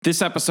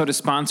This episode is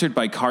sponsored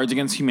by Cards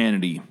Against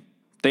Humanity.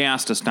 They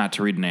asked us not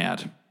to read an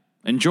ad.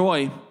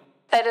 Enjoy!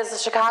 It is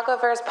the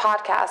Chicagoverse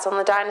podcast on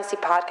the Dynasty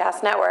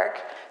Podcast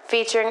Network,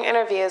 featuring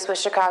interviews with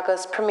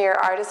Chicago's premier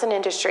artists and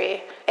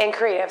industry and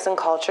creatives and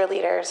culture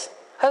leaders.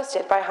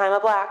 Hosted by Jaime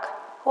Black.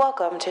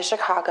 Welcome to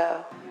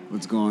Chicago.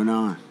 What's going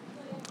on?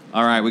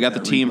 All right, we got the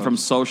team from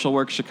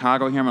SocialWorks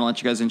Chicago here. I'm going to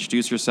let you guys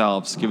introduce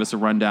yourselves, give us a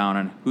rundown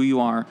on who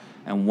you are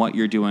and what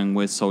you're doing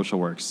with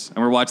SocialWorks.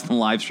 And we're watching the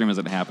live stream as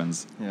it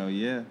happens. Hell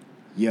yeah.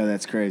 Yo,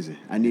 that's crazy.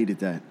 I needed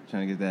that.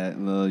 Trying to get that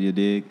little, you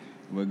dig?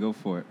 We'll go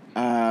for it.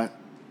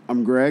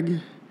 I'm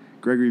Gregory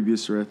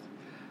Buissereth,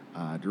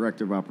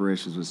 Director of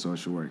Operations with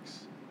SocialWorks.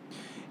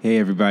 Hey,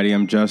 everybody.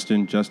 I'm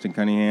Justin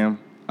Cunningham.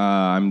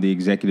 I'm the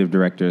Executive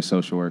Director of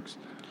SocialWorks.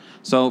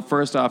 So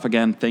first off,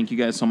 again, thank you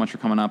guys so much for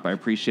coming up. I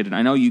appreciate it.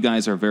 I know you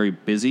guys are very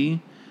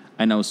busy.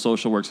 I know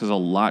SocialWorks has a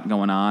lot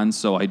going on,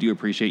 so I do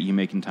appreciate you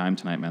making time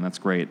tonight, man. That's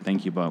great.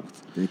 Thank you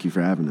both. Thank you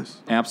for having us.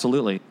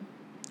 Absolutely.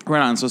 Right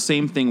on. So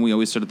same thing we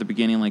always start at the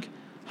beginning, like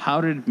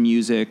how did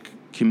music,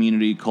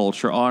 community,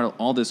 culture,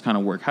 all this kind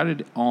of work, how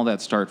did all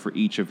that start for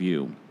each of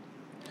you?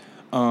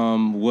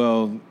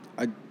 Well,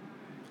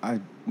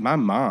 my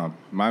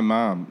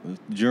mom,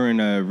 during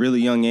a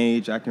really young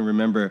age, I can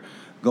remember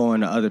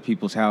going to other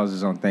people's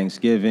houses on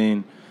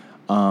Thanksgiving,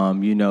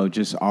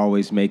 just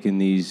always making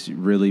these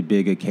really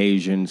big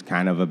occasions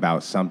kind of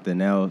about something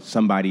else,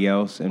 somebody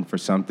else, and for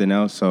something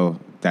else. So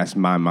that's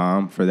my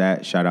mom for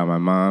that. Shout out my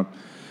mom.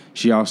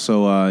 She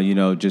also,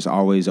 just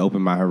always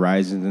opened my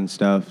horizons and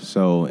stuff.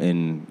 So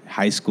in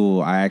high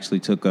school, I actually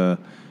took a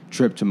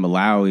trip to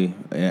Malawi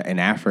in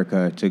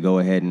Africa to go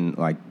ahead and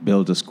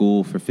build a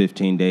school for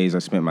 15 days. I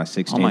spent my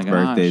 16th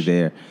birthday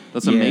there.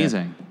 That's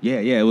amazing. Yeah.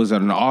 It was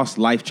an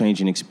awesome,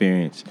 life-changing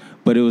experience.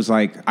 But it was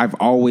I've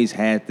always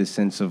had this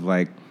sense of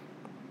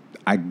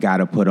I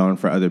gotta put on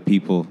for other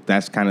people.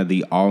 That's kind of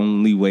the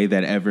only way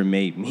that ever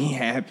made me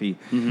happy.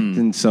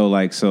 Mm-hmm.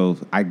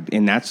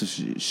 And that's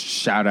a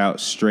shout out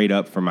straight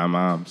up for my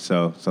mom.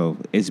 So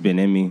it's been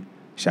in me.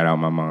 Shout out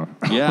my mom.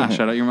 Yeah,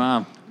 shout out your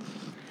mom.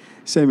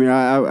 Same here.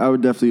 I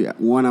would definitely, I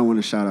want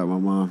to shout out my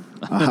mom.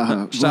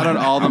 Shout out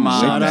all the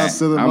moms. Shout out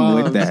to the moms.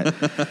 I'm with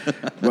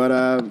that. But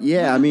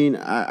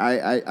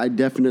I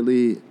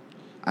definitely,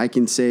 I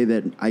can say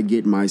that I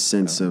get my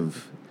sense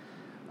of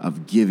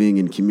giving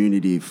and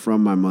community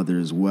from my mother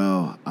as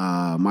well.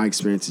 My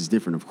experience is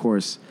different, of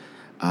course.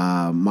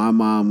 My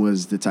mom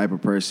was the type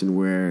of person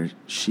where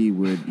she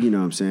would, be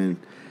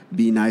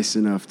nice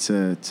enough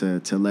to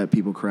let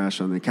people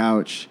crash on the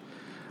couch.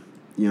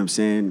 You know what I'm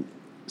saying?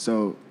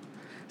 So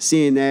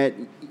seeing that,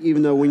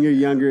 even though when you're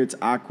younger, it's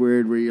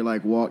awkward where you're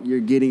you're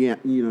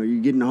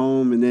getting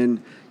home and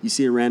then you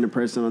see a random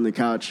person on the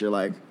couch. You're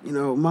like,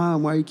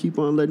 Mom, why you keep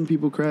on letting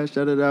people crash?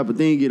 But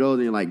then you get older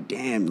and you're like,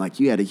 damn,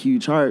 you had a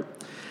huge heart.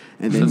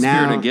 And then the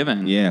now, spirit of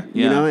giving. Yeah.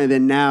 And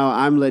then now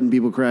I'm letting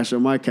people crash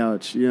on my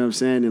couch, you know what I'm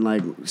saying?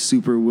 And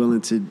super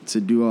willing to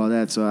do all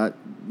that. So I,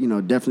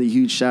 definitely a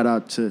huge shout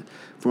out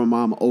for my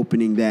mom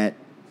opening that,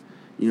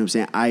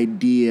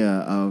 idea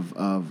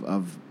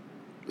of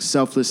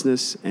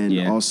selflessness and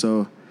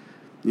also,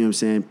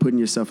 putting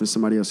yourself in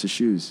somebody else's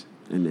shoes.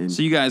 And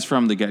so you guys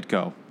from the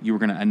get-go, you were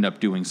going to end up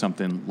doing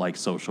something like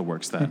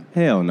SocialWorks then?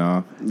 Hell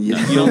no.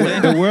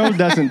 Yeah. The world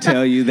doesn't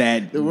tell you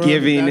that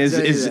giving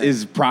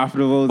is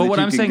profitable. But what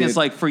I'm saying is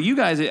for you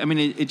guys,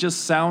 it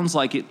just sounds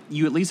like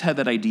you at least had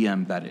that idea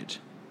embedded.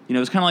 It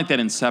was kind of like that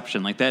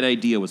inception, that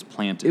idea was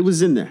planted. It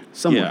was in there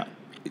somewhere. Yeah.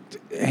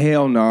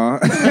 Hell no. All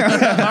right,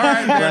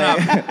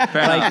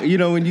 fair enough.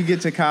 When you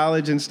get to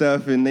college and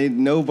stuff and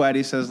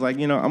nobody says I'm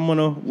going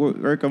to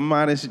work a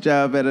modest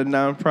job at a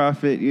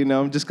nonprofit,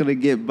 I'm just going to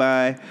get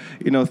by,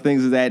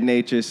 things of that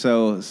nature.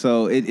 So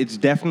it's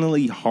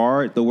definitely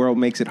hard. The world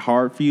makes it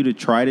hard for you to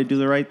try to do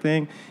the right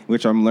thing,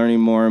 which I'm learning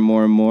more and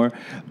more and more.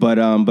 But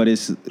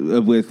it's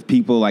with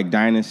people like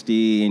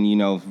Dynasty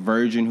and,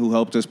 Virgin, who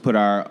helped us put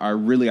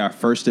our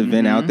first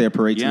event out there,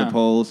 Parade to the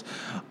Polls,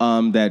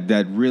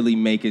 that really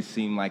make it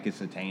seem like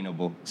it's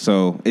attainable.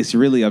 So it's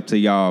really up to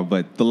y'all,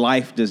 but the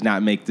life does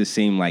not make this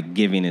seem like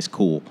giving is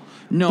cool.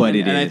 No, but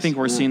and I think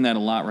we're seeing that a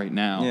lot right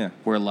now. Yeah.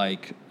 Where I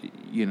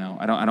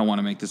don't want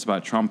to make this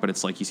about Trump, but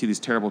it's you see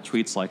these terrible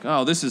tweets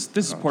oh, this is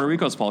Puerto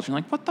Rico's fault. You're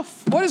like,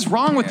 what is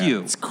wrong with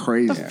you? It's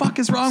crazy. What the fuck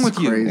is wrong with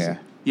crazy. you?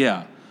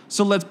 Yeah.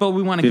 So but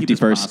we want to keep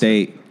this 51st positive.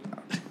 state.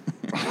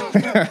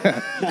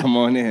 Come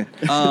on in.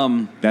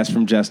 That's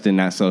from Justin,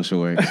 not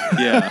SocialWorks.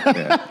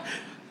 Yeah.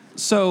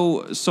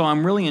 So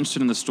I'm really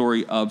interested in the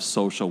story of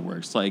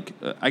SocialWorks.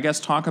 I guess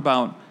talk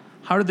about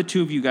how did the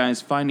two of you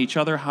guys find each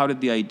other? How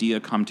did the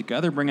idea come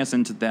together? Bring us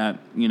into that,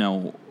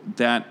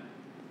 that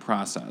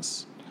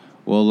process.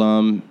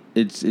 Well,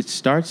 it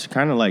starts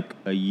kind of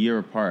a year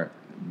apart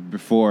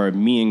before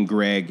me and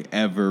Greg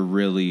ever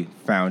really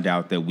found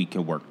out that we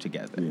can work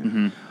together. Yeah.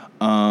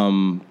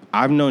 Mm-hmm.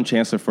 I've known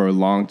Chancellor for a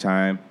long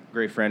time.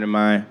 Great friend of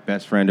mine,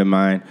 best friend of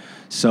mine.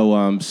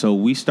 So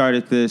we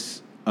started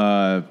this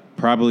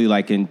probably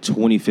in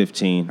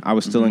 2015. I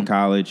was still in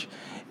college,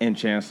 and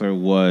Chancellor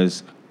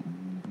was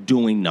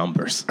doing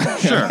numbers.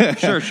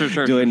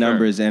 Sure. Doing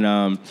numbers.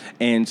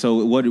 And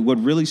so what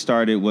really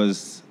started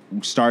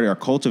or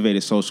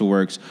cultivated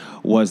SocialWorks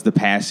was the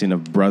passing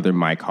of Brother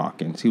Mike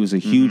Hawkins. He was a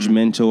huge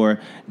mentor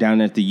down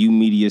at the U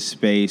Media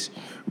space,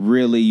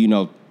 really,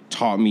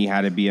 taught me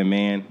how to be a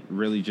man,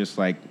 really just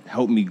like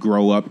helped me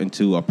grow up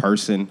into a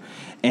person.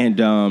 And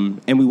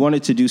we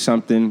wanted to do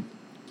something,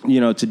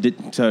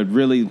 to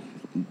really,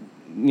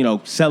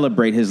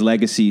 celebrate his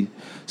legacy.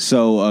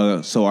 So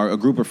a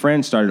group of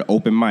friends started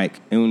Open Mic,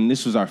 and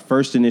this was our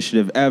first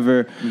initiative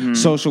ever.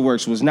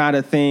 SocialWorks was not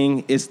a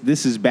thing.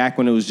 This is back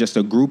when it was just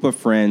a group of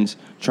friends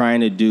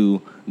trying to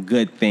do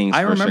good things.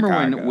 I remember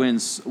Chicago.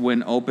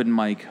 when Open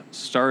Mic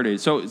started.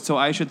 So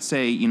I should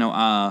say,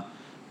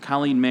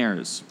 Colleen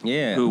Mayers,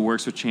 who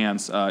works with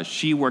Chance,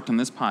 she worked on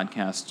this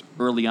podcast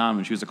early on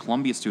when she was a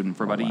Columbia student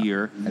for about a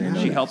year.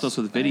 She helped us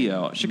with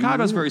video.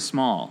 Chicago's very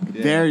small.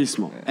 Very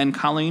small. And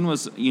Colleen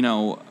was,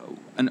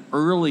 an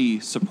early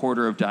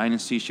supporter of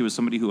Dynasty. She was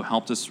somebody who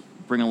helped us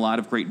bring a lot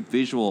of great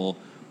visual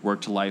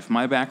work to life.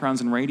 My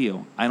background's in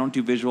radio. I don't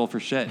do visual for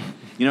shit.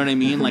 You know what I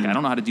mean? Like, I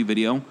don't know how to do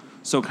video.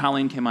 So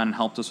Colleen came on and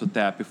helped us with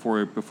that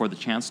before the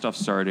Chance stuff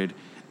started.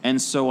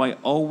 And so I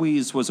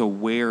always was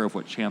aware of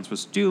what Chance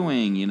was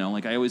doing,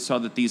 like I always saw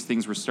that these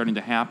things were starting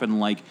to happen,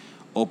 like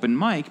Open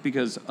Mic,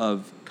 because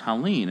of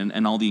Colleen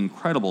and all the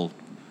incredible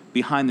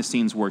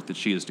behind-the-scenes work that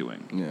she is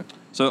doing. Yeah.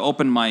 So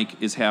Open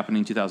Mic is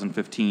happening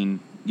 2015,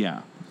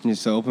 yeah.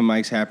 So Open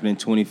Mic's happening in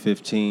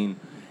 2015.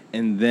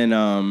 And then,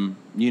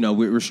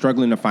 we're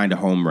struggling to find a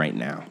home right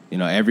now.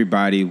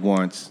 Everybody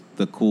wants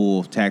the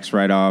cool tax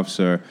write-offs,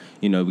 or,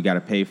 we got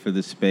to pay for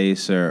the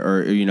space,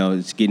 or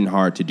it's getting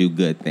hard to do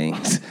good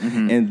things.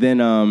 And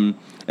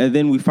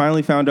then we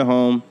finally found a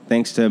home,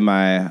 thanks to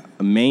my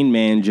main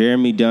man,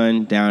 Jeremy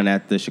Dunn, down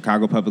at the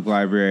Chicago Public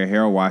Library,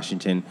 Harold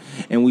Washington.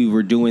 And we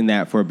were doing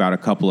that for about a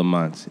couple of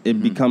months.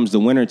 It becomes the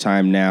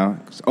wintertime now.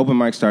 Open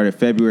Mic started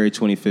February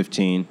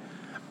 2015.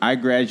 I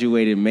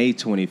graduated May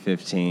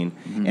 2015,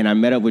 and I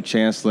met up with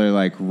Chancellor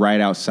like right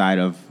outside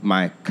of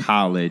my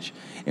college,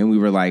 and we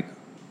were like,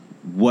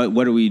 what's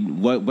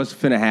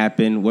finna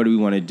happen? What do we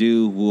want to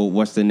do? Well,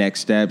 what's the next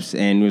steps?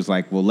 And it was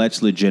like, well,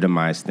 let's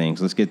legitimize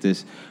things. Let's get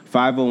this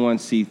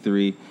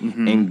 501c3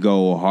 and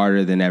go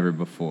harder than ever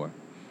before.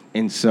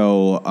 And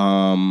so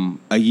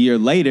a year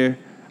later,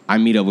 I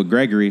meet up with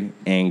Gregory,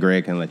 and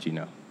Greg can let you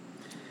know.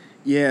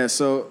 Yeah,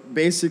 so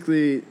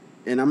basically,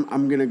 and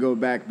I'm going to go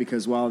back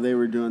because while they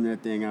were doing their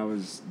thing, I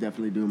was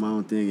definitely doing my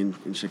own thing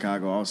in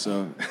Chicago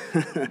also,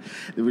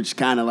 which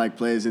kind of like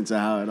plays into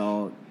how it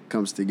all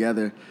comes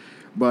together.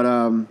 But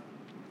I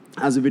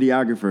was a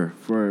videographer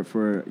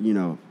for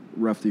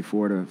roughly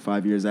 4 to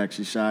 5 years. I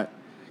actually shot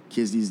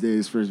Kids These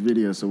Days' first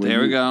video. So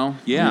there we go.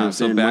 Yeah,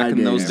 so back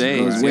in those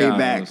days.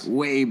 Goes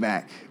way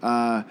back.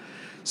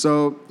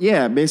 So,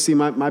 yeah, basically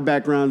my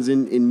background's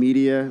in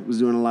media, was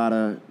doing a lot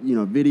of,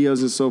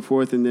 videos and so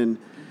forth. And then,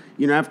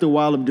 after a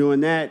while of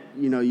doing that,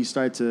 you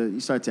start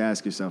to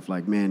ask yourself,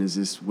 like, man, is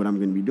this what I'm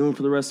going to be doing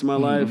for the rest of my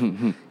life?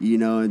 And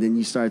then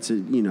you start to,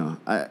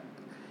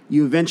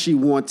 you eventually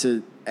want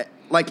to,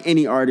 like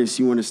any artist,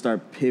 you want to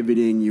start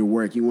pivoting your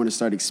work. You want to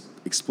start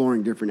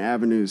exploring different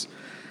avenues.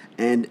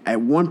 And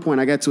at one point,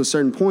 I got to a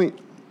certain point,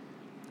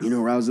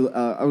 where I was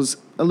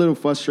a little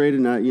frustrated.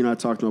 And I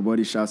talked to my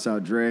buddy, shouts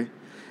out Dre.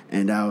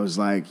 And I was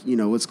like,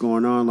 what's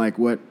going on? Like,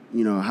 what,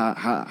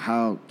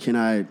 how can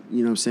I,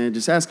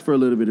 just ask for a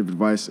little bit of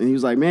advice. And he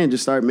was like, man,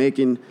 just start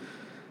making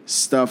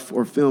stuff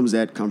or films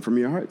that come from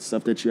your heart,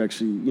 stuff that you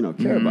actually,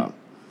 care about.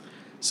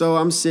 So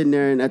I'm sitting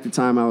there, and at the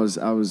time I was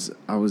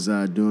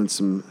doing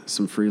some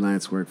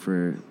freelance work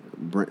for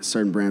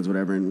certain brands,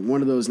 whatever. And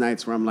one of those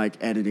nights where I'm like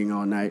editing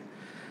all night,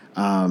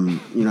 I'm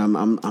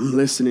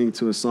listening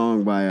to a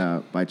song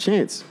by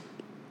Chance,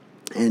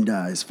 and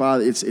his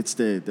father. It's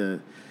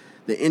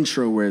the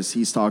intro where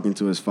he's talking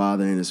to his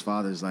father, and his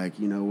father's like,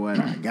 you know what,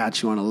 I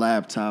got you on a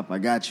laptop, I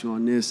got you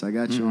on this, I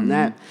got you on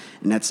that.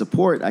 And that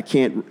support, I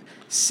can't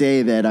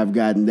say that I've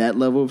gotten that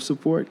level of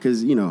support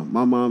because,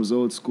 my mom's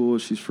old school.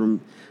 She's from,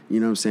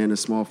 a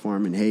small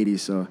farm in Haiti.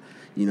 So,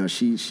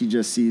 she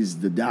just sees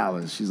the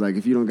dollars. She's like,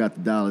 if you don't got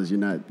the dollars, you're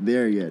not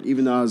there yet.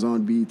 Even though I was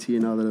on BT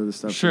and all that other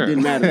stuff. Sure. It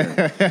didn't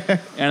matter.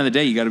 End of the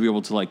day, you got to be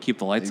able to, keep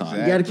the lights on.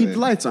 You got to keep the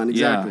lights on,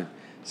 exactly. Yeah.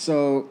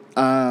 So,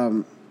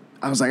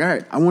 I was like, all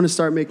right, I want to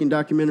start making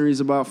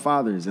documentaries about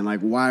fathers and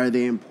why are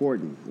they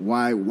important?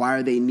 Why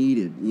are they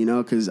needed?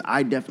 Because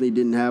I definitely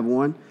didn't have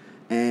one,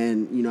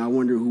 and I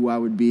wonder who I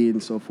would be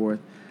and so forth.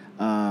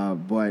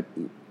 But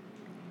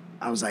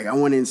I was like, I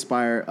want to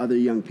inspire other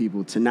young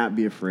people to not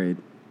be afraid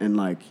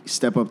and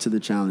step up to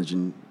the challenge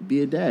and be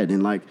a dad.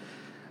 And I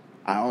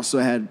also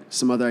had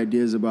some other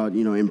ideas about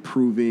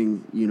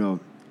improving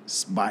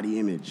body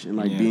image and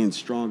being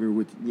stronger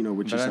with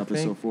yourself and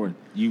so forth.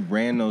 You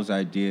ran those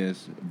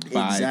ideas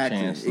by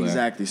Chancellor.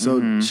 Exactly.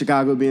 So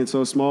Chicago being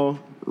so small,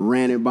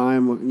 ran it by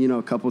him,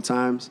 a couple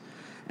times,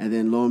 and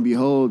then lo and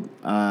behold,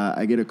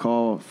 I get a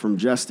call from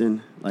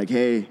Justin, like,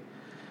 hey,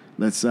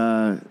 let's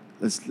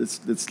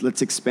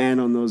expand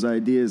on those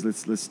ideas.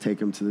 Let's take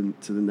them to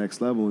the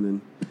next level,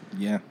 and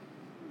then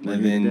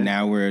And then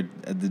now we're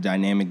the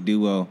dynamic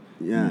duo,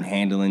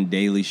 handling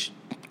daily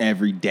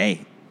every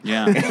day.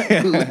 Yeah.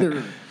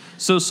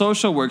 So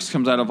SocialWorks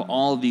comes out of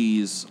all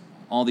these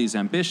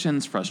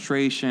ambitions,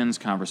 frustrations,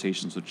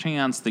 conversations with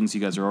Chance, things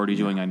you guys are already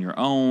doing on your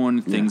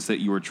own, things that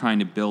you were trying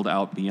to build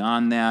out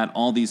beyond that.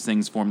 All these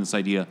things form this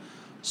idea,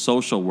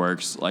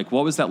 SocialWorks. Like,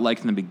 what was that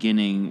like in the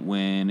beginning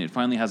when it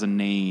finally has a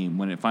name,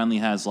 when it finally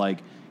has, like,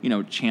 you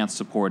know, Chance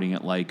supporting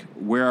it? Like,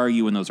 where are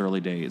you in those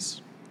early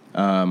days?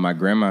 My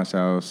grandma's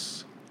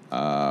house,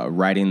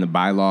 writing the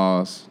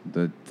bylaws,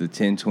 the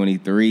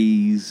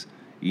 1023s.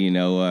 You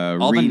know,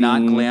 all reading, the not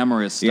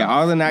glamorous stuff. Yeah,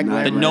 all the not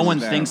glamorous that no one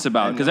stuff. thinks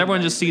about. Because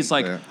everyone just sees,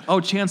 like, oh,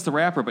 Chance the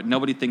Rapper, but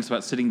nobody thinks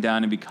about sitting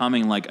down and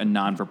becoming, like, a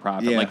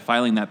non-for-profit, like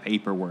filing that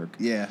paperwork.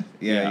 Yeah.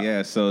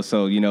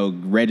 So, you know,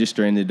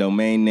 registering the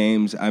domain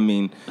names. I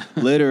mean,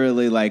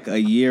 literally, like, a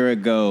year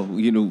ago,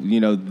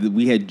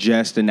 we had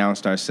just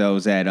announced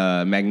ourselves at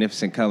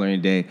Magnificent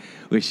Coloring Day,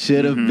 which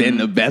should have been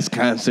the best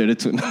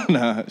concert.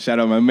 Shout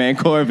out my man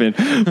Corbin.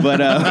 But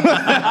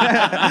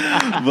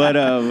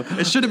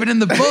it should have been in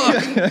the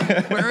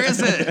book. Where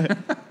is it?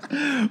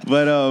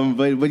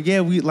 But yeah,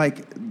 we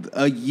like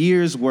a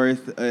year's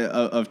worth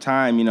of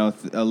time. You know,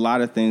 a lot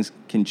of things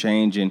can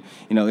change, and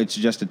you know, it's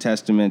just a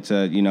testament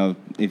to, you know,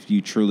 if you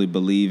truly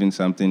believe in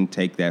something,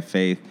 take that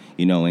faith,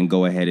 you know, and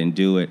go ahead and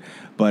do it.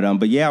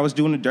 But yeah, I was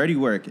doing the dirty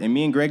work, and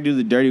me and Greg do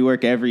the dirty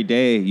work every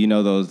day. You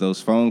know,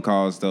 those phone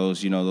calls, those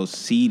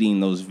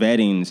seeding, those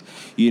vettings,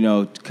 you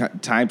know,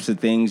 types of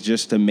things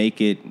just to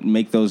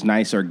make those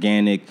nice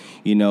organic,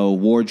 you know,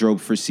 wardrobe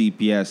for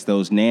CPS,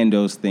 those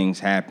Nando's things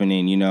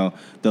happening, you know,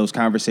 those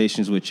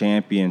conversations with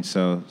champions.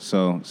 So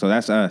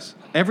that's us.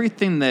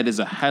 Everything that is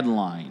a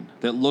headline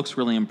that looks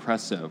really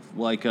impressive,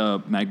 like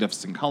a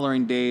Magnificent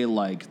Coloring Day,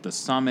 like the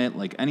summit,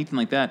 like anything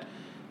like that,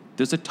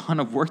 there's a ton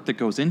of work that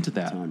goes into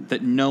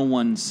that no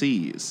one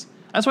sees.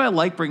 That's why I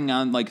like bringing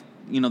on, like,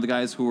 you know, the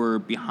guys who are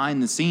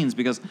behind the scenes,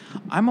 because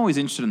I'm always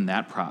interested in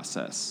that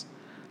process.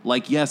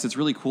 Like, yes, it's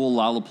really cool,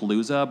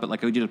 Lollapalooza, but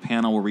like I did a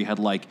panel where we had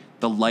like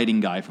the lighting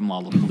guy from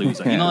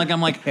Lollapalooza. You know, like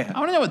I'm like, I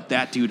want to know what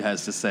that dude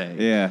has to say.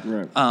 Yeah.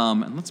 Right.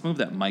 And let's move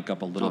that mic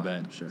up a little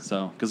bit, sure.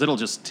 So because it'll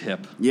just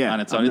tip Yeah, on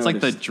its own. I've It's like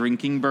the noticed.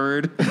 drinking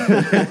bird.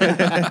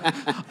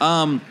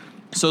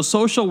 So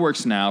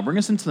SocialWorks Now, bring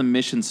us into the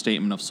mission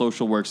statement of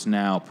SocialWorks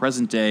Now,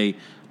 present day,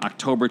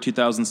 October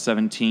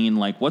 2017.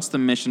 Like, what's the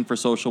mission for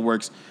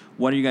SocialWorks?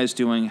 What are you guys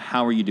doing?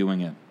 How are you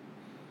doing it?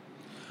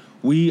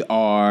 We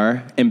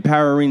are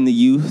empowering the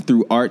youth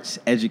through arts,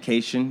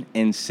 education,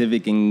 and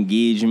civic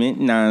engagement.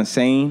 You know what I'm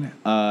saying?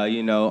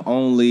 You know,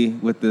 only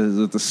with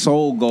the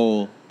sole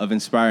goal of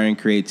inspiring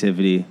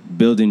creativity,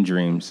 building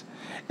dreams,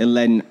 and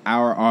letting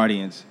our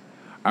audience,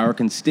 our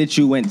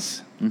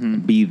constituents,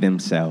 be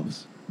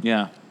themselves.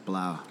 Yeah.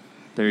 Blah.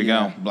 There you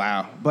go.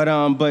 Blah.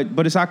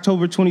 But it's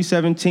October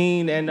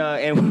 2017,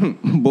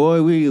 and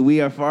boy,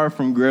 we are far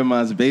from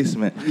grandma's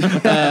basement.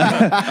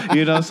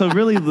 You know, so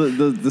really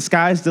the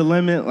sky's the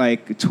limit.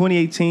 Like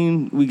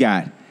 2018, we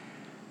got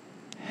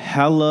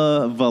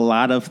hella of a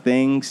lot of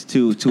things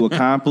to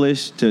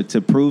accomplish, to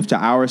prove to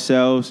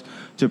ourselves,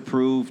 to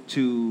prove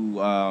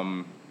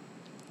to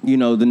you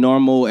know, the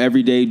normal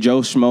everyday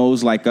Joe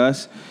Schmoes like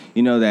us.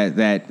 You know,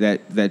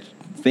 that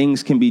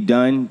things can be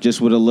done just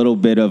with a little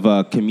bit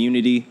of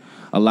community,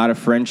 a lot of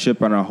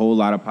friendship, and a whole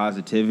lot of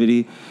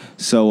positivity.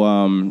 So,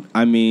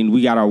 I mean,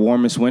 we got our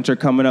warmest winter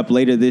coming up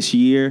later this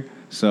year.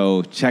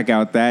 So check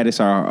out that. It's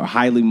our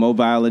highly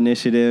mobile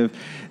initiative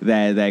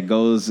that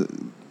goes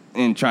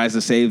and tries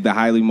to save the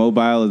highly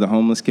mobile of the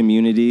homeless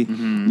community.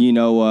 You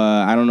know,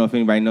 I don't know if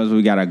anybody knows,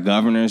 we got a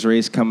governor's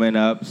race coming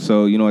up.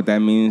 So you know what that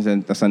means,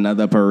 and that's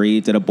another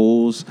parade to the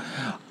polls.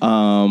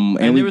 And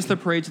there was the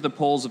Parade to the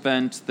Polls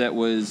event that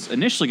was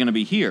initially going to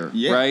be here,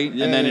 right?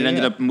 And then it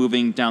ended up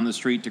moving down the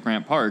street to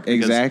Grant Park.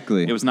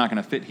 Exactly. It was not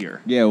going to fit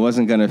here. Yeah, it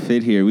wasn't going to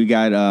fit here. We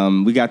got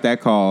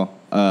that call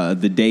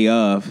the day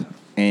of.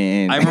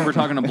 And I remember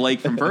talking to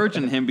Blake from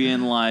Virgin, him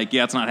being like,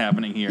 yeah, it's not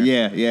happening here.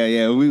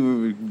 Yeah. We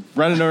were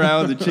running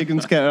around with the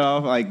chickens cut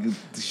off. Like,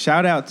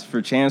 shout outs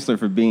for Chancellor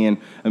for being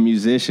a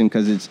musician,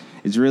 because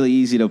it's really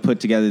easy to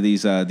put together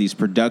these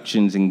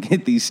productions and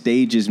get these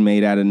stages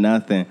made out of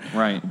nothing.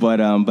 Right.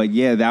 But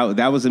yeah,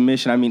 that was a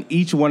mission. I mean,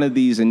 each one of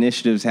these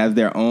initiatives have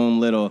their own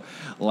little,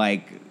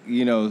 like,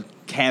 you know,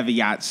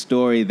 caveat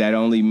story that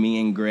only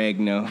me and Greg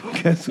know.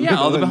 Yeah,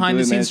 all the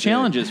behind-the-scenes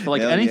challenges. For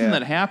like anything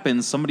that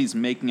happens, somebody's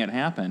making it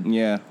happen.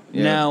 Yeah.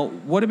 Now,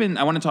 what have been,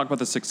 I want to talk about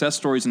the success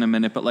stories in a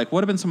minute, but like,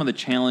 what have been some of the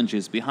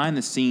challenges behind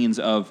the scenes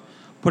of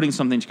putting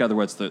something together,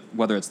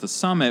 whether it's the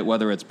summit,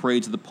 whether it's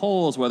Parade to the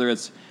Polls, whether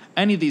it's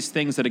any of these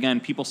things that, again,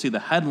 people see the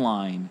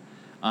headline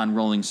on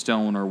Rolling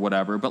Stone or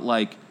whatever, but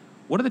like,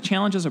 what are the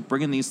challenges of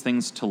bringing these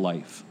things to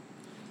life?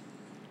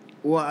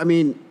 Well, I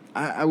mean,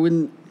 I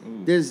wouldn't.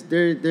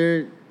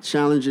 There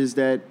challenges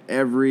that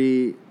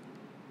everybody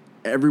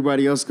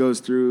else goes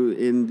through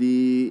in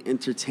the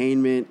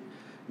entertainment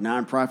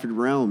nonprofit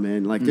realm,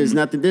 man. Like there's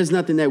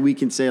nothing that we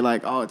can say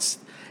like, oh, it's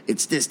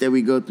this that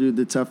we go through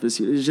the toughest.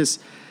 It's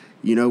just,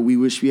 we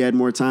wish we had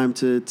more time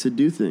to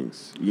do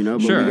things,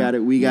 but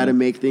Sure. we gotta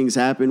make things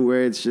happen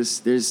where it's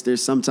just,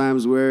 there's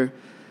sometimes where,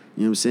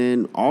 what I'm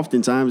saying,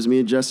 oftentimes me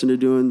and Justin are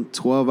doing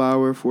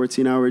 12-hour,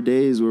 14-hour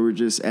days where we're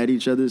just at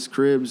each other's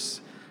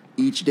cribs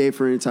each day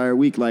for an entire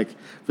week. Like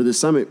for the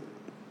summit,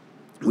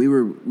 we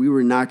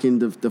were knocking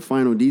the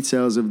final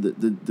details of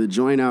the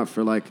joint out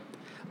for like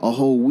a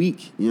whole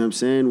week, you know what I'm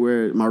saying,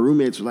 where my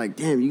roommates were like,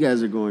 damn, you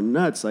guys are going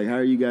nuts. Like, how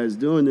are you guys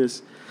doing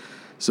this?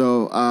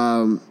 So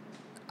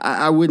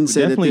I wouldn't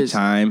say definitely that there's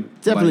time.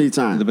 Definitely like,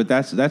 time. But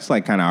that's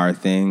like kind of our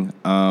thing.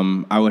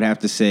 I would have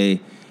to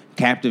say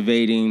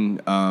captivating,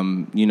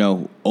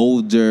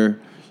 older,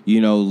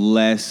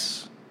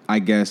 less, I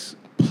guess,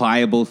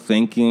 pliable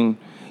thinking,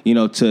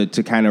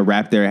 to kind of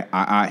wrap their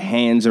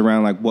hands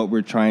around like what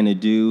we're trying to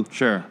do.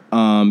 Sure.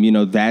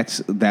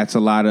 That's a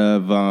lot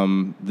of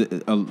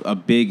a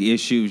big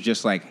issue.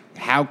 Just like,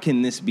 how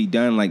can this be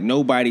done? Like,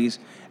 nobody's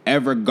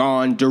ever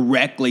gone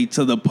directly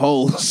to the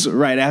polls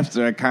right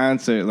after a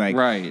concert. Like,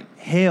 right.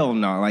 Hell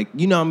no. Like,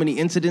 how many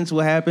incidents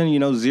will happen?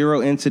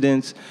 0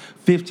 incidents,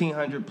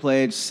 1,500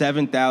 pledged,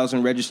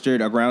 7,000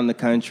 registered around the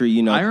country.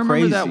 I remember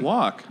crazy. that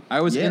walk. I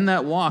was in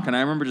that walk, and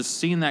I remember just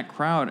seeing that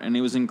crowd, and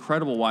it was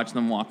incredible watching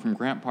them walk from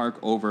Grant Park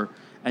over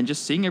and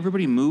just seeing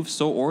everybody move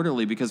so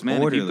orderly. Because,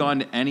 man, if you've gone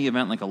to any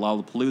event like a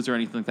Lollapalooza or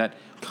anything like that,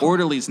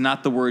 orderly is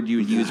not the word you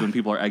would use when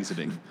people are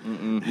exiting.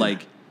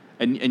 Like,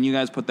 and you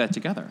guys put that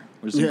together,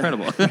 which is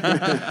incredible.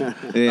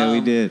 Yeah, we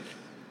did.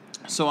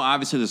 So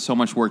obviously there's so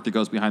much work that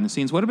goes behind the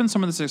scenes. What have been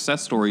some of the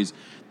success stories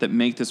that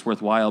make this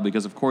worthwhile?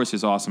 Because, of course,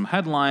 there's awesome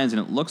headlines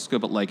and it looks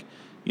good, but, like,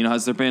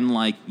 has there been,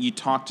 like, you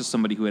talked to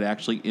somebody who had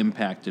actually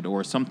impacted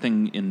or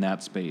something in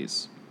that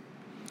space?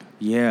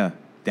 Yeah,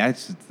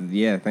 thanks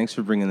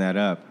for bringing that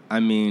up. I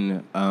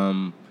mean,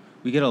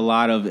 we get a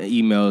lot of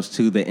emails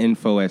to the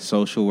info at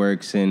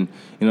SocialWorks, and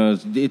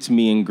it's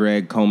me and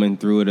Greg combing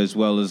through it, as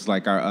well as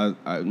like our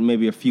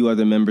maybe a few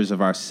other members of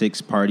our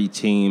 6-party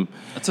team.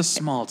 That's a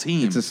small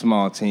team. It's a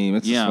small team.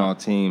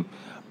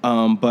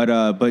 But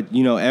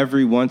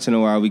every once in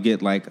a while we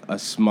get like a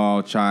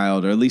small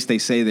child, or at least they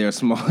say they're a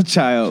small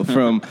child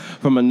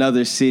from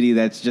another city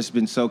that's just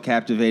been so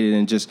captivated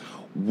and just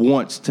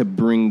wants to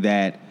bring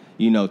that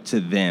to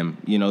them.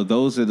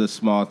 Those are the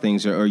small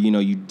things, or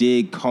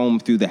you comb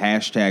through the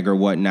hashtag or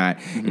whatnot,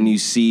 and you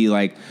see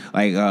like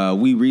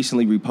we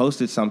recently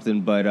reposted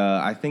something, but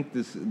I think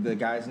the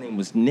guy's name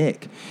was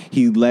Nick.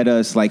 He let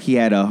us, like, he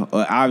had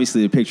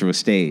obviously the picture was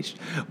staged,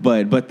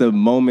 but the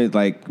moment,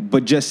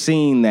 but just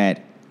seeing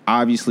that,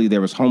 obviously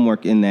there was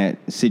homework in that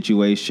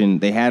situation.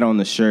 They had on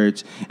the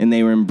shirts and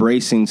they were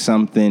embracing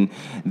something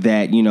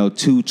that,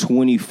 two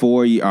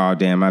 24, oh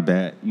damn, my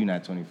bad, you're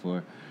not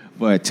 24.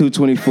 But 2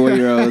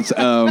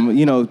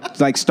 24-year-olds,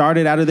 like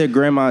started out of their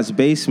grandma's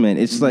basement.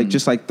 It's like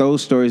just like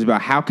those stories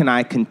about how can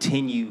I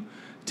continue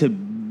to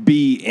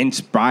be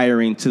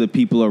inspiring to the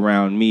people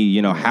around me?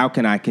 How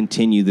can I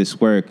continue this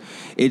work?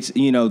 It's,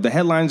 the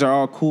headlines are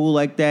all cool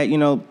like that.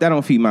 That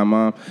don't feed my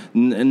mom.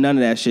 None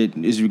of that shit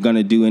is going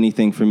to do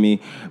anything for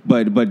me.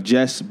 But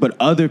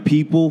other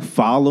people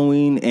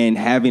following and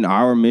having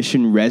our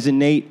mission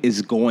resonate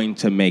is going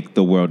to make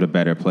the world a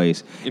better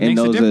place. It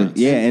makes a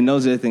difference. And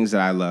those are the things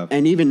that I love.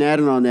 And even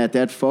adding on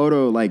that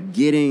photo, like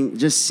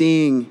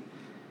seeing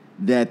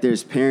that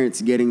there's parents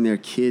getting their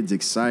kids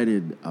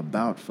excited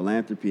about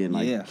philanthropy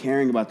and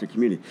caring about their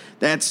community.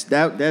 That's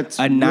a really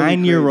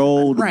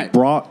 9-year-old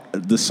brought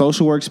the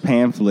SocialWorks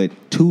pamphlet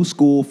to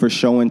school for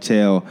show and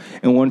tell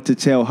and wanted to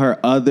tell her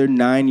other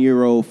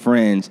 9-year-old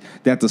friends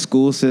that the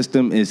school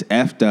system is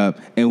effed up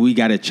and we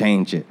got to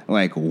change it.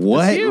 Like,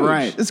 what? That's huge.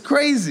 Right. It's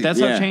crazy. That's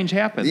how change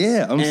happens.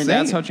 Yeah, I'm saying.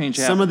 That's how change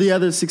happens. Some of the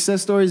other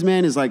success stories,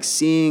 man, is like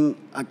seeing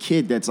a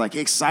kid that's like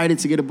excited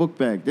to get a book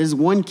bag. There's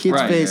one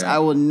kid's face I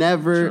will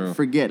never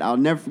forget. I'll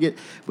never forget.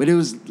 But it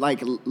was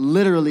like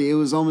literally, it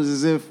was almost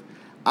as if,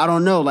 I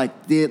don't know,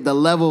 like the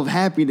level of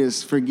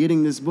happiness for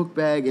getting this book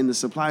bag and the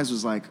supplies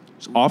was like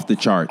off the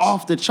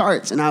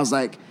charts. And I was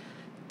like,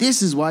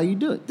 this is why you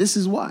do it. This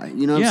is why.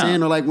 You know what I'm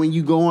saying? Or like when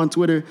you go on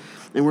Twitter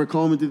and we're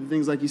combing through the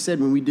things like you said,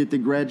 when we did the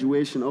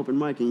graduation open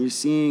mic and you're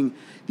seeing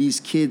these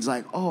kids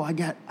like, oh, I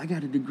got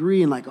a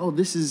degree, and like, oh,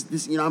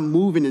 this, I'm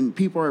moving, and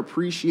people are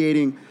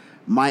appreciating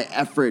my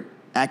effort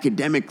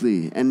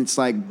academically, and it's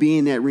like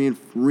being that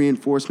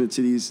reinforcement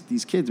to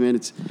these kids, man.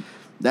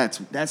 That's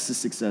the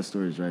success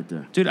stories right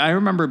there, dude. I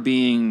remember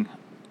being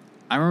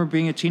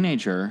a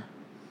teenager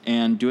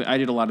and I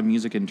did a lot of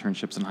music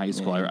internships in high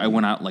school. I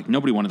went out, like,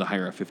 nobody wanted to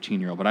hire a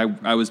 15-year-old, but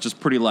I was just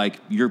pretty like,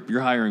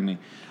 you're hiring me.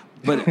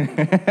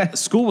 But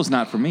school was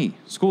not for me.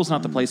 School was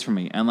not the place for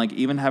me. And like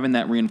even having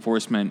that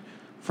reinforcement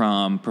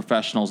from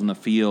professionals in the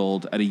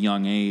field at a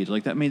young age,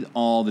 like that made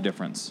all the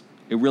difference.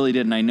 It really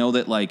did. And I know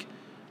that, like,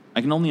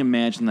 I can only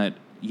imagine that,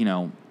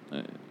 middle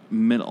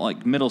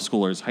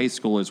schoolers, high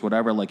schoolers,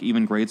 whatever, like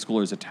even grade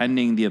schoolers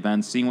attending the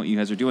events, seeing what you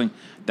guys are doing,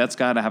 that's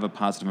got to have a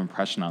positive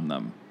impression on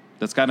them.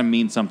 That's got to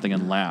mean something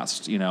and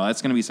last.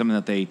 That's going to be something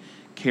that they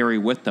carry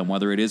with them,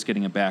 whether it is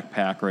getting a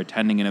backpack or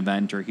attending an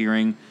event or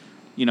hearing,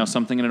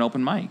 something in an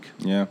open mic.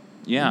 Yeah.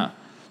 Yeah.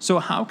 So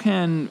how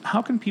can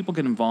people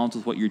get involved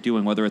with what you're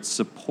doing, whether it's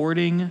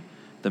supporting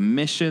the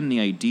mission, the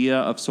idea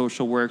of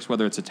SocialWorks,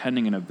 whether it's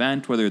attending an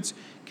event, whether it's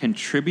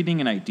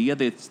contributing an idea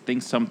that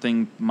think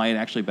something might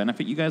actually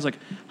benefit you guys? Like,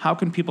 how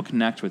can people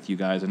connect with you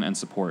guys and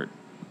support?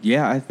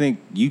 Yeah, I think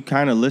you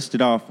kind of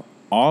listed off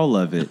all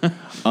of it.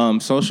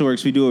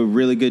 SocialWorks, we do a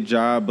really good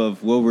job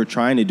of, well, we're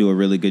trying to do a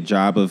really good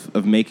job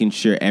of making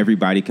sure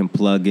everybody can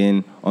plug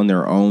in on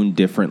their own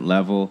different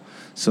level.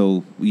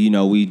 So,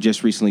 we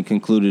just recently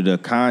concluded a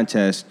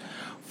contest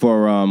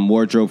for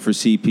wardrobe for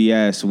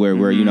CPS where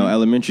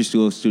elementary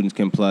school students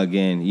can plug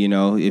in.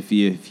 If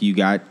you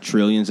got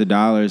trillions of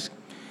dollars,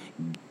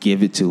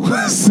 give it to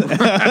us. no,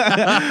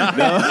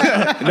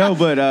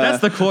 but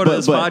that's the quote of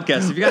this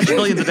podcast. If you got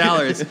trillions of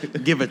dollars,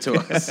 give it to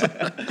us.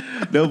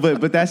 No,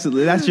 but that's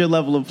your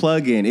level of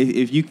plug-in.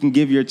 If you can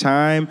give your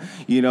time,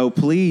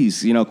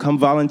 please, come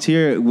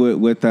volunteer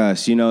with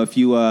us. If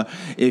you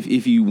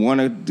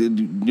want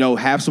to,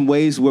 have some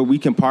ways where we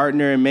can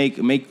partner and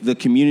make the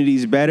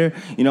communities better,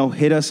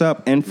 hit us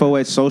up,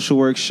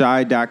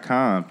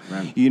 info@socialworksshy.com.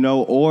 Right.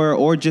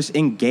 Or just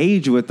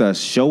engage with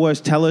us.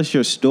 Tell us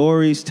your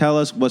stories, tell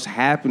us what's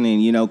happening,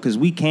 because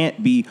we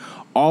can't be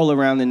all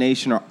around the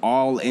nation or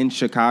all in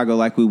Chicago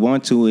like we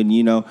want to. And,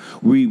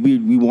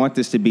 we want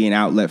this to be an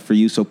outlet for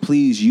you. So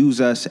please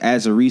use us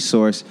as a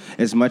resource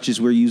as much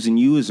as we're using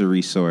you as a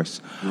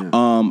resource.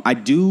 Yeah. I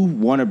do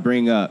want to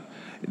bring up,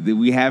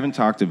 we haven't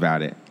talked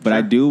about it, but sure.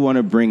 I do want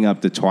to bring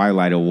up the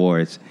Twilight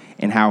Awards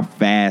and how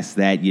fast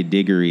that your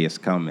diggery is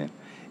coming.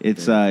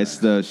 It's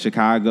the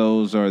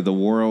Chicago's or the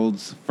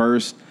world's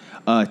first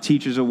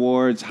Teachers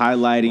Awards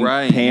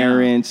highlighting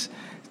parents,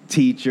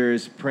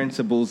 teachers,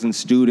 principals, and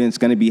students,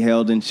 going to be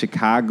held in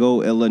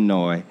Chicago,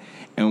 Illinois,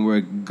 and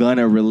we're going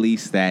to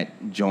release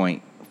that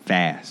joint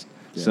fast.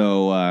 Yeah.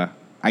 So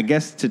I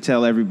guess to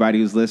tell everybody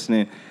who's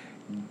listening,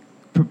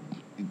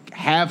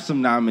 have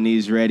some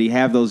nominees ready,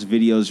 have those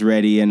videos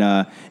ready,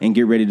 and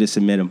get ready to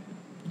submit them.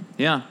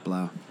 Yeah.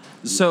 Wow.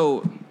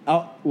 So,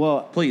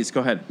 please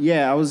go ahead.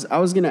 Yeah, I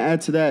was going to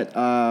add to that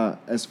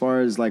as far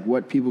as like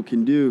what people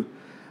can do.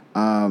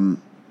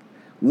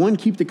 One,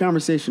 keep the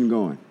conversation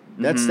going.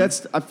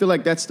 That's I feel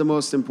like that's the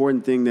most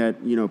important thing that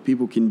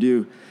people can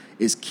do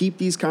is keep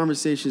these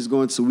conversations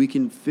going so we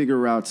can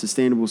figure out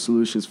sustainable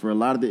solutions for a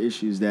lot of the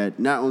issues that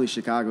not only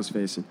Chicago's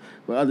facing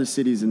but other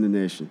cities in the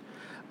nation.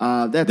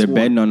 They're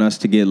betting on us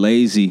to get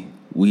lazy.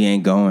 We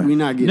ain't going. We're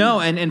not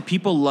getting and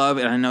people love,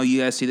 and I know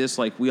you guys see this,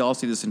 like we all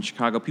see this in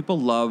Chicago.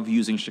 People love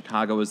using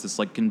Chicago as this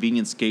like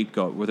convenient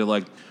scapegoat where they're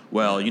like,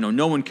 well,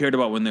 no one cared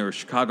about when there were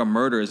Chicago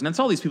murders, and it's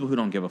all these people who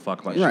don't give a fuck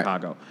about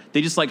Chicago.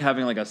 They just like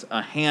having like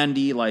a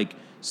handy like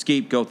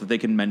scapegoat that they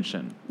can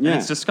mention. Yeah. And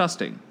it's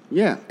disgusting.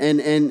 Yeah,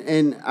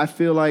 and I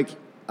feel like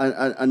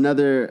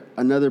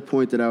another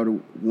point that I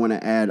would want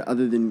to add,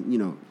 other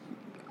than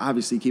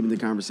obviously keeping the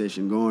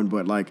conversation going,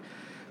 but like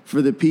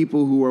for the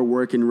people who are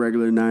working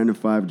regular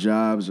 9-to-5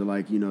 jobs, or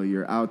like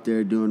you're out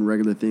there doing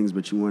regular things,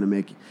 but you want to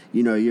make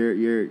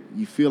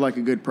you feel like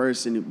a good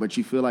person, but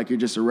you feel like you're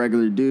just a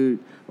regular dude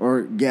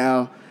or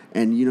gal,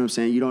 and you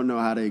don't know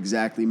how to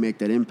exactly make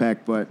that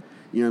impact, but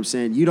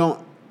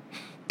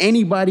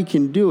anybody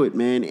can do it,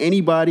 man.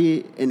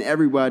 Anybody and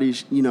everybody,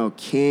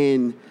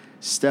 can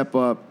step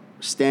up,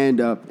 stand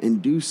up,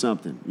 and do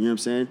something. You know what I'm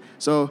saying?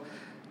 So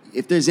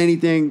if there's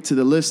anything to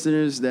the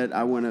listeners that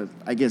I want to,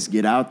 I guess,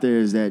 get out there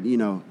is that,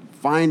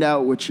 find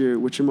out what you're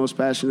most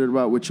passionate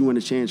about, what you want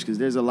to change, because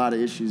there's a lot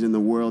of issues in the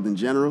world in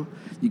general.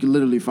 You can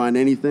literally find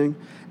anything.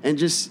 And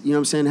just,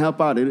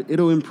 help out.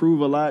 It'll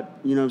improve a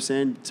lot,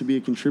 to be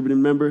a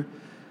contributing member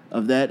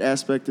of that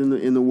aspect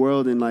in the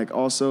world, and like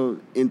also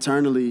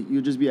internally,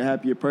 you'll just be a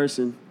happier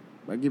person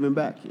by giving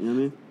back. You know what I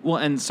mean? Well,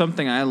 and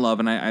something I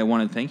love and I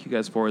want to thank you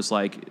guys for is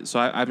like, so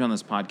I've done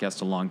this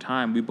podcast a long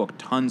time. We book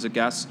tons of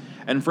guests,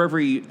 and for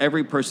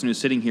every person who's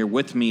sitting here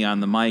with me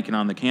on the mic and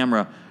on the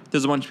camera,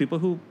 there's a bunch of people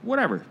who,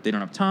 whatever, they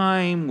don't have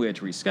time, we had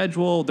to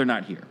reschedule, they're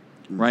not here,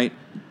 right?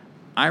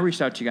 I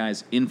reached out to you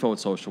guys,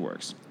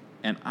 info@SocialWorks,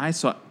 and I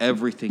saw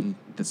everything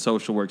that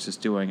SocialWorks is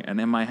doing, and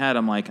in my head,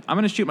 I'm like, I'm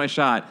going to shoot my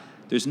shot.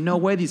 There's no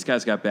way these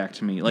guys got back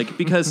to me, like,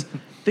 because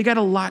they got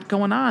a lot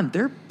going on.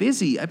 They're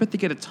busy. I bet they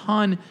get a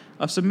ton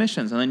of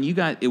submissions. And then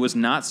it was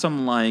not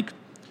some like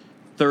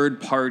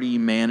third-party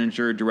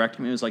manager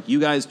directing me. It was like you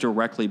guys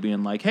directly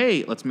being like,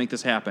 hey, let's make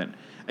this happen.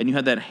 And you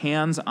had that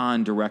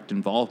hands-on direct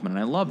involvement,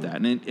 and I love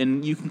that.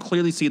 And you can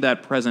clearly see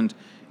that present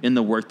in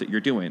the work that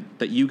you're doing.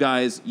 That you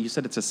guys, you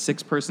said it's a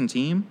 6-person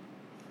team?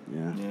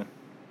 Yeah.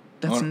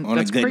 That's on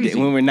a good crazy. day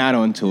when we're not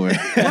on tour.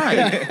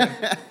 Right.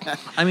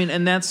 I mean,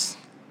 and that's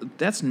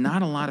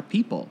not a lot of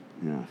people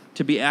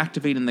to be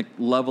activating the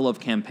level of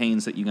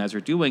campaigns that you guys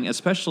are doing,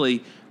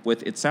 especially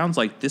with, it sounds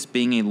like this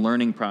being a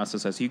learning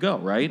process as you go,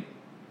 right?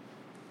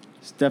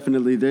 It's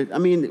definitely there. I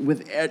mean,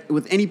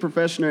 with any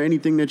profession or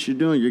anything that you're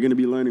doing, you're going to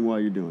be learning while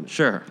you're doing it.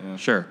 Sure.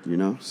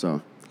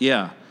 So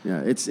yeah,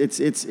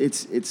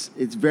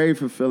 it's very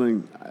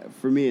fulfilling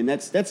for me, and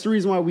that's the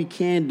reason why we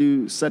can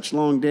do such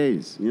long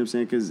days. You know what I'm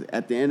saying? Because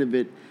at the end of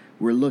it,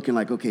 we're looking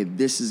like, okay,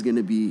 this is going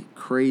to be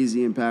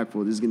crazy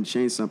impactful. This is going to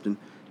change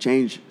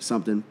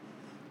something.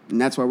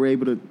 And that's why we're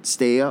able to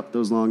stay up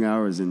those long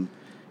hours. And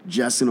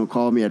Justin will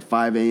call me at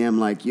 5 a.m.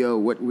 like, yo,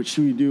 what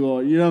should we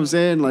do? You know what I'm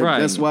saying? Like,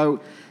 that's why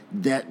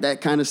that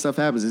kind of stuff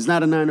happens. It's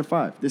not a 9 to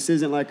 5. This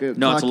isn't like a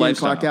clock in,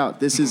 clock out.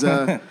 This is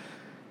a,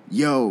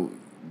 yo,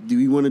 do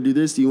you want to do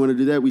this? Do you want to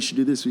do that? We should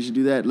do this. We should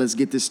do that. Let's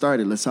get this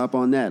started. Let's hop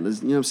on that. You know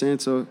what I'm saying?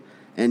 So,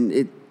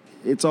 and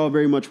it's all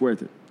very much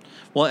worth it.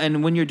 Well,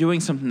 and when you're doing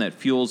something that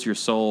fuels your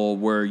soul,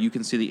 where you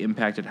can see the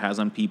impact it has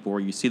on people,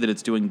 where you see that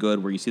it's doing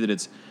good, where you see that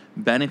it's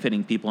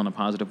benefiting people in a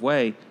positive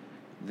way,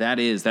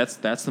 that's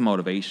the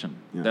motivation.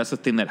 Yeah. That's the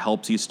thing that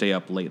helps you stay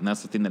up late, and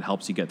that's the thing that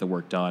helps you get the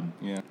work done.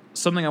 Yeah.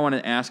 Something I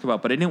wanted to ask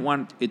about, but I didn't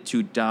want it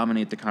to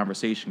dominate the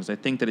conversation, because I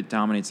think that it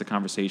dominates the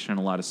conversation in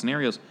a lot of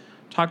scenarios.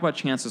 Talk about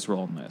Chance's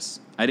role in this.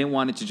 I didn't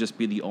want it to just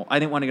be I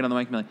didn't want to get on the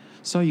mic and be like,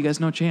 so you guys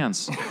know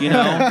Chance, you know?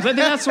 I think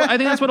that's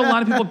what a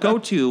lot of people go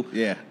to.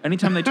 Yeah.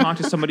 Anytime they talk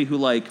to somebody who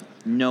like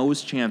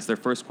knows Chance, their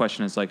first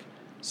question is like,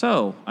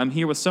 so I'm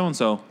here with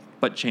so-and-so,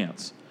 but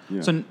Chance. Yeah.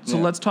 So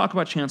let's talk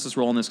about Chance's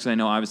role in this, because I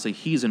know obviously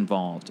he's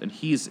involved and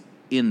he's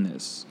in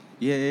this.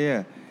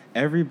 Yeah.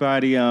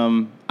 Everybody,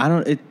 all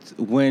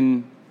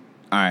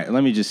right,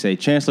 let me just say,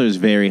 Chancellor is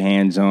very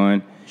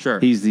hands-on. Sure.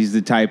 He's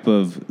the type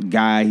of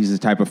guy, he's the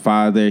type of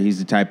father, he's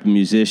the type of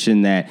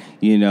musician that,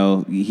 you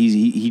know,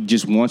 he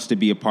just wants to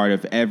be a part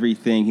of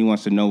everything. He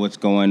wants to know what's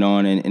going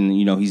on, and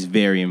you know, he's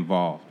very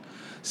involved.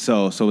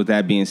 So with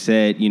that being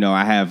said, you know,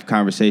 I have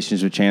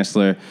conversations with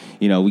Chancellor.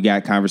 You know, we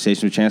got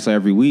conversations with Chancellor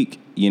every week.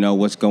 You know,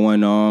 what's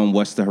going on?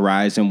 What's the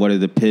horizon? What are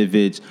the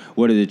pivots?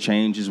 What are the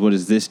changes? What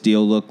does this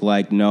deal look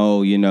like?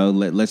 No, you know,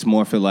 let's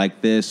morph it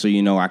like this. Or,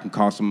 you know, I can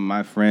call some of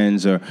my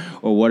friends, or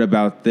what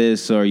about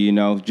this? Or, you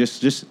know,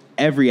 just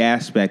every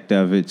aspect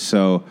of it.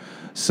 So,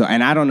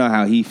 and I don't know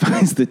how he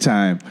finds the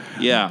time.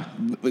 Yeah,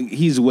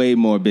 he's way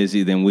more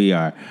busy than we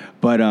are.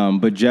 But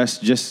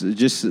just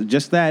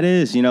that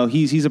is, you know,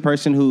 he's a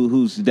person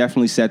who's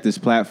definitely set this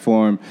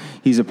platform.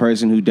 He's a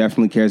person who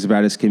definitely cares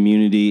about his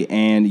community,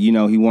 and you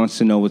know, he wants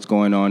to know what's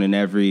going on in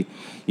every,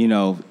 you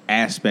know,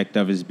 aspect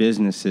of his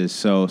businesses.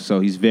 So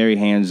he's very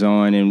hands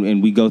on,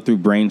 and we go through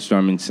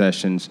brainstorming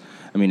sessions.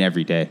 I mean,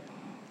 every day.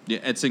 Yeah,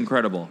 it's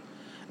incredible.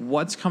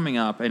 What's coming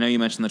up? I know you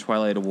mentioned the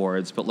Twilight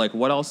Awards, but like,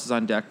 what else is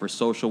on deck for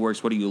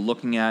SocialWorks? What are you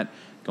looking at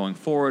going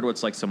forward?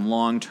 What's like some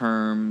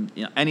long-term,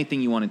 you know,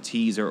 anything you want to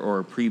tease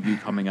or preview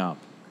coming up?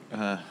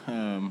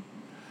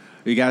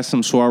 We got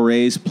some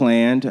soirees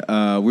planned.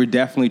 We're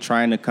definitely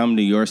trying to come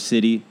to your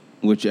city,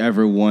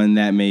 whichever one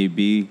that may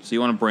be. So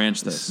you want to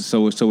branch this?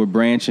 So we're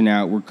branching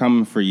out. We're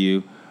coming for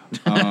you.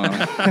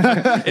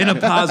 In a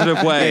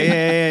positive way.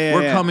 Yeah.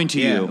 We're coming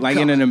to you. Like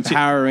in an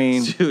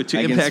empowering, to like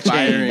impact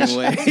inspiring change.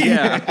 way.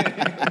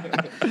 Yeah.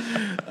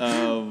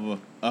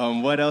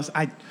 What else?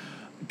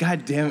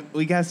 God damn it,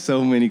 we got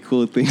so many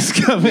cool things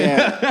coming.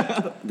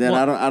 Yeah.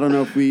 I don't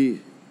know if we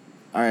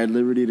are at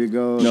liberty to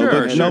go.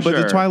 But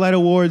the Twilight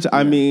Awards,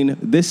 I mean,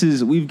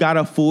 we've got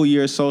a full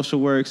year of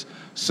SocialWorks,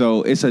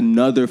 so it's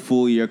another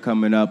full year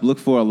coming up. Look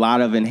for a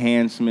lot of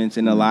enhancements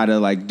and a lot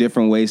of like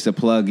different ways to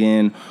plug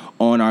in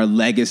on our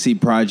legacy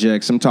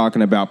projects. I'm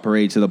talking about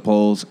Parade to the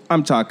Polls.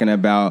 I'm talking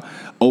about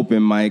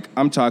Open Mic.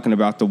 I'm talking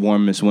about the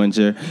Warmest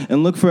Winter.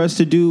 And look for us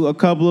to do a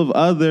couple of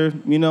other,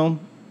 you know,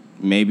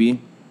 maybe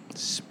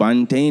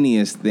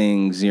spontaneous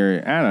things.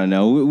 Or I don't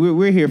know.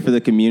 We're here for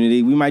the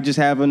community. We might just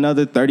have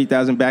another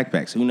 30,000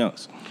 backpacks. Who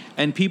knows?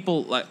 And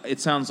people, like,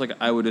 it sounds like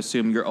I would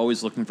assume you're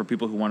always looking for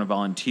people who want to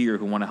volunteer,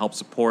 who want to help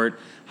support.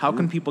 How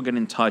can people get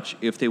in touch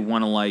if they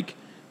want to, like,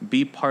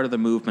 be part of the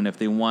movement, if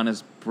they want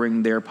to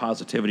bring their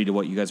positivity to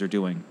what you guys are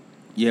doing?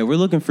 Yeah, we're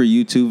looking for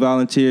you two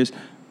volunteers.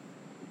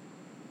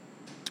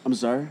 I'm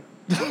sorry?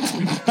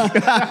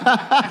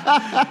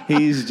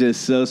 He's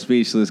just so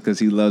speechless because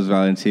he loves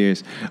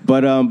volunteers.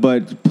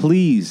 But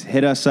please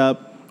hit us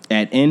up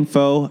at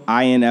info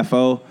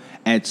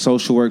at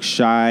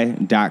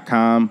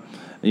socialworksshy.com.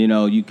 You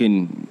know, you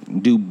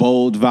can do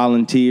bold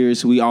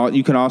volunteers.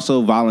 You can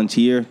also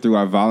volunteer through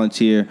our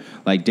volunteer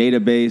like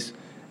database,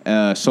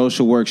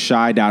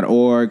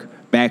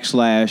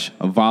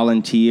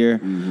 socialworksshy.org/volunteer.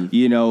 Mm-hmm.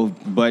 You know,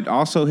 but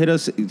also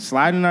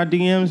slide in our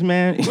DMs,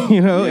 man.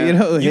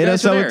 Hit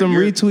us up with them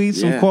retweets,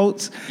 some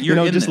quotes.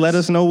 Just let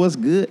us know what's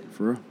good.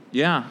 For real.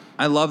 Yeah,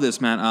 I love this,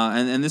 man.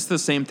 And this is the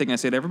same thing I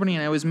say to everybody,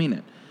 and I always mean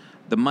it.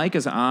 The mic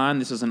is on.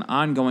 This is an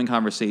ongoing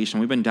conversation.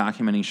 We've been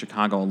documenting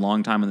Chicago a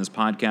long time on this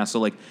podcast. So,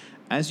 like,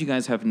 as you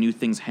guys have new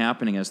things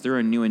happening, as there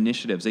are new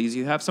initiatives, as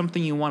you have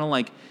something you want to,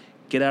 like,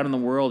 get out in the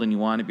world and you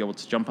want to be able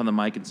to jump on the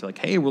mic and say, like,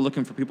 hey, we're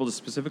looking for people to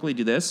specifically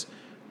do this,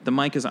 the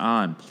mic is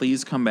on.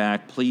 Please come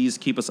back. Please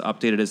keep us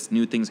updated as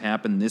new things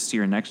happen this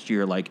year, next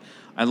year. Like,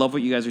 I love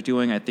what you guys are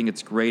doing. I think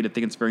it's great. I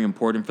think it's very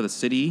important for the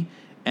city.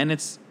 And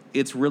it's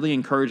really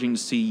encouraging to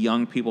see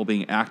young people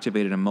being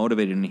activated and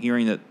motivated and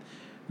hearing that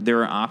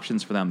there are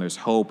options for them. There's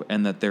hope,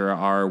 and that there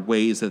are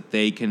ways that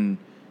they can,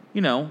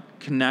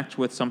 connect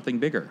with something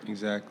bigger.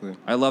 Exactly.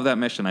 I love that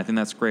mission. I think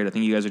that's great. I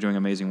think you guys are doing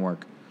amazing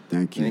work.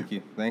 Thank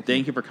you.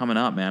 Thank you for coming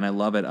up, man. I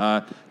love it.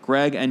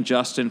 Greg and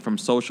Justin from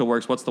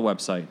SocialWorks, what's the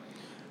website?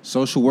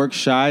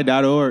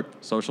 SocialWorksShy.org.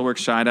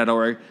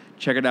 SocialWorksShy.org.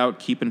 Check it out.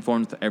 Keep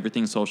informed with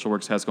everything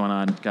SocialWorks has going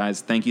on.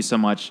 Guys, thank you so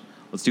much.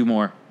 Let's do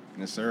more.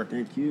 Yes, sir.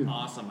 Thank you.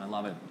 Awesome. I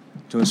love it.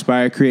 To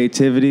inspire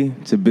creativity,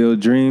 to build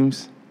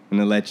dreams, and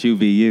to let you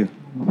be you.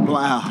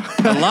 Wow.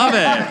 I love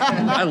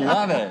it. I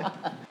love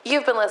it.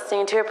 You've been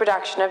listening to a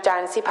production of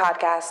Dynasty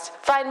Podcast.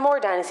 Find more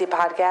Dynasty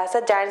Podcasts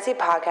at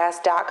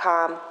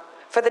dynastypodcast.com.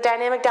 For the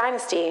Dynamic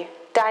Dynasty,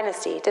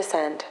 Dynasty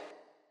Descend.